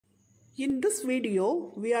In this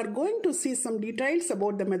video, we are going to see some details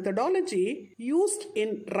about the methodology used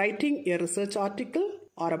in writing a research article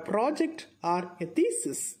or a project or a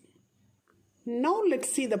thesis. Now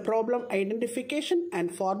let's see the problem identification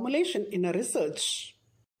and formulation in a research.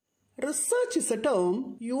 Research is a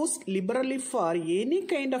term used liberally for any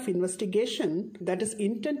kind of investigation that is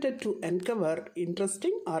intended to uncover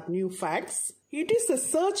interesting or new facts. It is a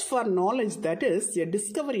search for knowledge, that is, a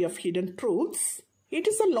discovery of hidden truths. It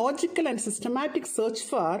is a logical and systematic search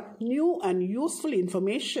for new and useful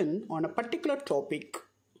information on a particular topic.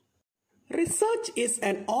 Research is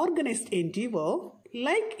an organized endeavor.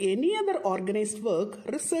 Like any other organized work,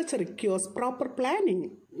 research requires proper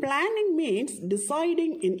planning. Planning means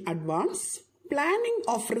deciding in advance. Planning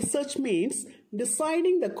of research means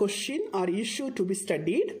deciding the question or issue to be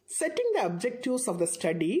studied, setting the objectives of the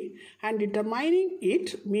study, and determining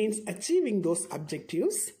it means achieving those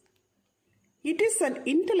objectives. It is an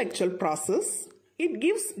intellectual process. It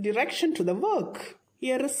gives direction to the work.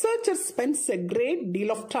 A researcher spends a great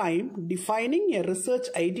deal of time defining a research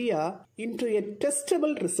idea into a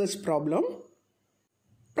testable research problem.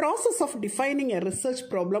 Process of defining a research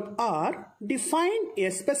problem are: define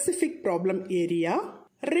a specific problem area,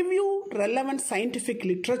 review relevant scientific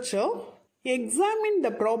literature, examine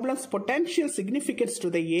the problem's potential significance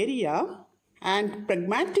to the area, and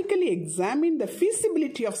pragmatically examine the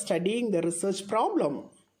feasibility of studying the research problem.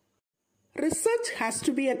 Research has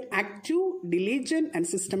to be an active, diligent, and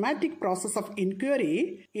systematic process of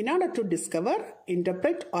inquiry in order to discover,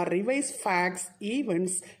 interpret, or revise facts,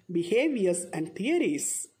 events, behaviors, and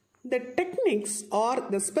theories. The techniques or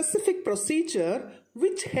the specific procedure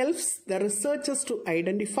which helps the researchers to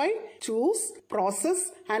identify, choose,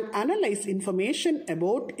 process, and analyze information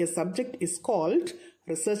about a subject is called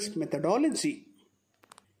research methodology.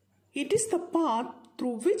 It is the path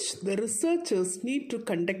through which the researchers need to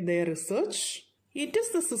conduct their research. It is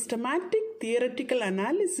the systematic theoretical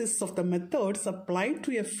analysis of the methods applied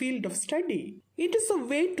to a field of study. It is a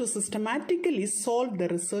way to systematically solve the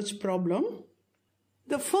research problem.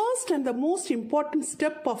 The first and the most important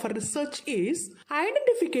step of a research is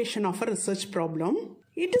identification of a research problem.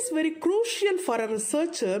 It is very crucial for a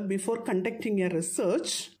researcher before conducting a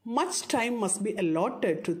research. Much time must be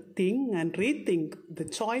allotted to think and rethink the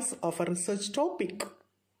choice of a research topic.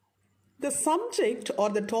 The subject or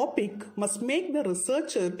the topic must make the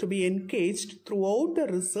researcher to be engaged throughout the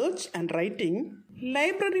research and writing.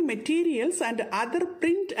 Library materials and other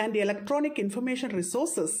print and electronic information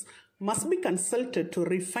resources must be consulted to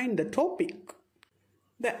refine the topic.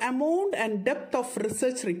 The amount and depth of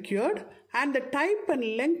research required and the type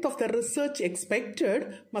and length of the research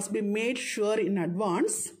expected must be made sure in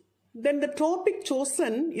advance. Then the topic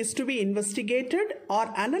chosen is to be investigated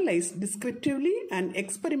or analyzed descriptively and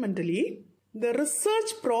experimentally. The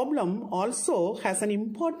research problem also has an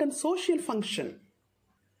important social function.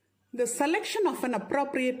 The selection of an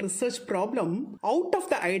appropriate research problem out of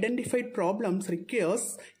the identified problems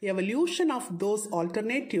requires evaluation of those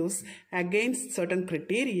alternatives against certain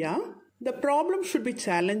criteria. The problem should be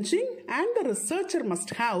challenging and the researcher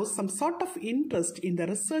must have some sort of interest in the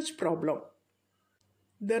research problem.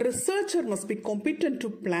 The researcher must be competent to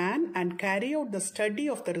plan and carry out the study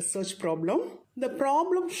of the research problem. The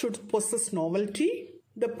problem should possess novelty.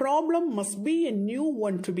 The problem must be a new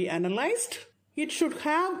one to be analyzed. It should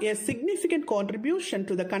have a significant contribution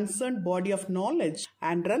to the concerned body of knowledge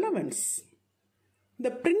and relevance. The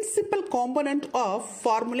principal component of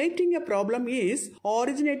formulating a problem is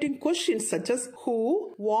originating questions such as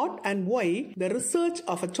who, what, and why the research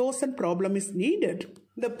of a chosen problem is needed.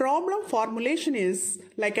 The problem formulation is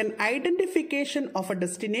like an identification of a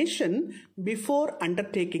destination before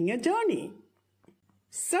undertaking a journey.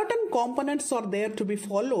 Certain components are there to be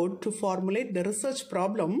followed to formulate the research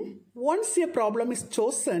problem. Once a problem is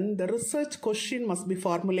chosen, the research question must be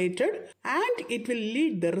formulated and it will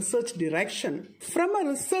lead the research direction. From a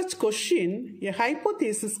research question, a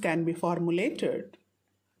hypothesis can be formulated.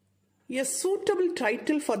 A suitable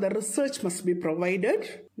title for the research must be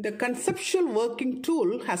provided. The conceptual working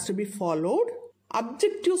tool has to be followed.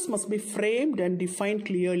 Objectives must be framed and defined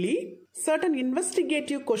clearly. Certain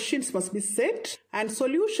investigative questions must be set and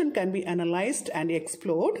solution can be analyzed and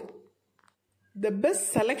explored. The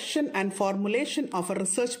best selection and formulation of a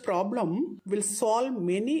research problem will solve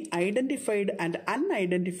many identified and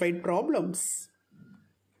unidentified problems.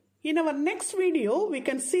 In our next video, we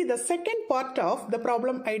can see the second part of the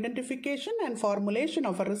problem identification and formulation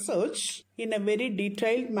of a research in a very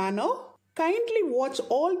detailed manner. Kindly watch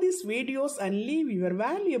all these videos and leave your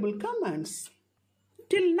valuable comments.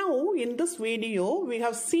 Till now, in this video, we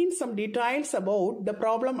have seen some details about the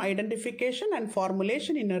problem identification and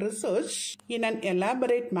formulation in a research in an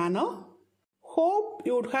elaborate manner. Hope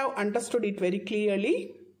you would have understood it very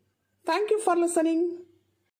clearly. Thank you for listening.